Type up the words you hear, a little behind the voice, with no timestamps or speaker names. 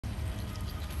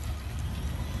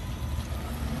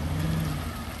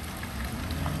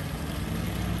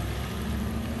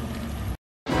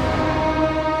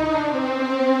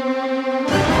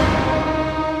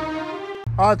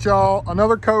All right, y'all,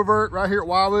 another Covert right here at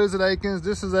Willies at Akins.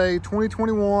 This is a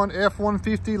 2021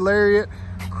 F150 Lariat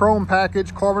chrome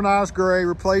package, carbonized gray,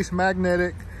 replaced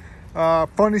magnetic.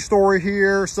 Funny story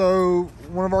here. So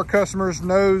one of our customers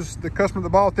knows the customer that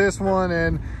bought this one,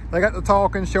 and they got to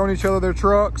talking, showing each other their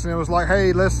trucks, and it was like,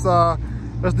 hey, let's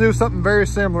do something very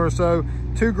similar. So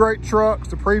two great trucks.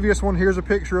 The previous one, here's a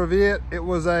picture of it. It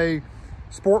was a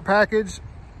sport package,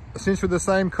 essentially the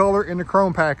same color in the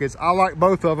chrome package. I like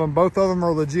both of them. Both of them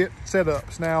are legit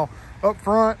setups. Now, up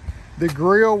front, the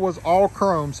grill was all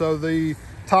chrome. So the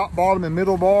top, bottom, and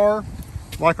middle bar,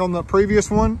 like on the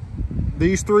previous one,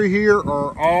 these three here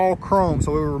are all chrome.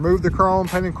 So we removed the chrome,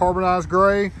 painted carbonized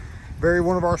gray, very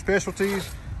one of our specialties.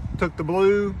 Took the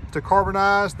blue to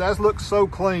carbonized. That looks so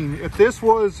clean. If this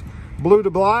was blue to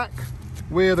black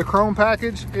with a chrome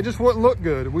package, it just wouldn't look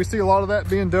good. We see a lot of that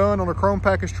being done on a chrome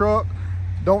package truck.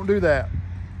 Don't do that.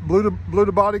 Blue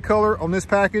to body color on this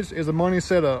package is a money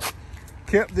setup.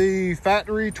 Kept the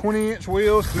factory 20-inch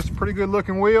wheels. Just a pretty good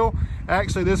looking wheel.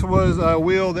 Actually, this was a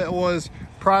wheel that was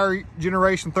prior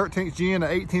generation 13th gen, an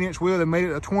 18-inch wheel. They made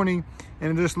it a 20,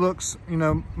 and it just looks, you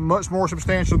know, much more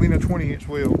substantial than a 20-inch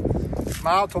wheel.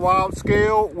 Mild to wild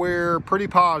scale, we're pretty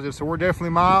positive, so we're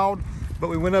definitely mild, but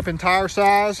we went up in tire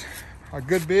size a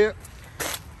good bit.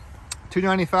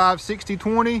 295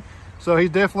 60/20. So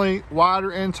he's definitely wider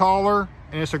and taller,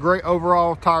 and it's a great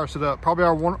overall tire setup. Probably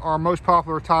our most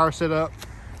popular tire setup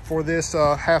for this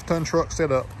half-ton truck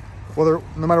setup, no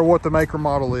matter what the make or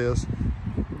model is.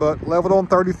 But leveled on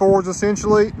 34s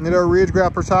essentially, Nitto Ridge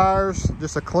Grappler tires,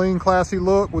 just a clean, classy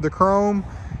look with the chrome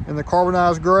and the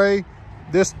carbonized gray.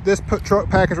 This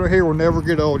truck package right here will never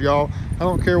get old, y'all. I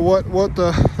don't care what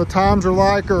the times are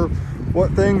like or what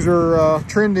things are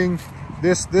trending.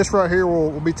 This right here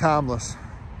will be timeless.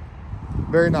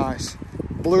 Very nice.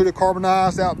 Blue to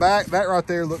carbonized out back. That right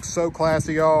there looks so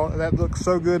classy, y'all. That looks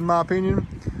so good in my opinion.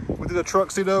 We did a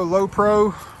Truxedo Low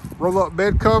Pro roll-up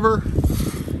bed cover,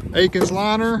 Akins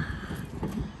liner,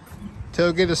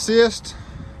 tailgate assist.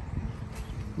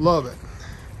 Love it.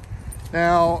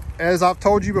 Now, as I've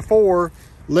told you before,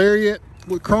 Lariat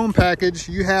with chrome package,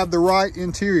 you have the right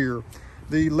interior.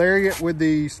 The Lariat with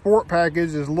the sport package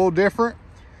is a little different.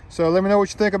 So let me know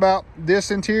what you think about this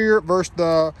interior versus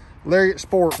the Lariat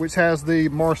Sport, which has the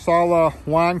Marsala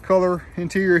wine color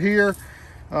interior here.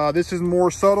 This is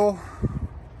more subtle.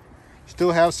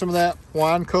 Still have some of that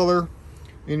wine color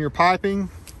in your piping,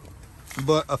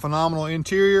 but a phenomenal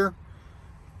interior.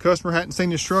 Customer hadn't seen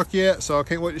this truck yet, so I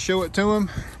can't wait to show it to him.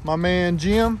 My man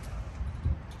Jim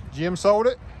sold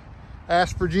it.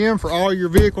 Ask for Jim for all your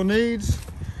vehicle needs.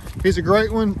 He's a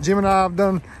great one. Jim and I have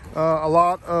done a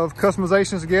lot of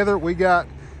customizations together. We got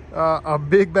a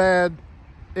big bad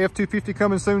F250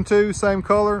 coming soon too, same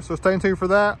color, so stay tuned for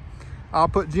that. I'll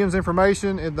put Jim's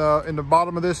information in the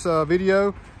bottom of this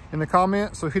video in the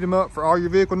comments, so hit him up for all your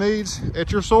vehicle needs at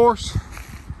your source.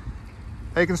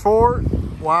 Akins Ford,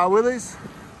 Willies,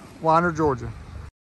 Weiner, Georgia.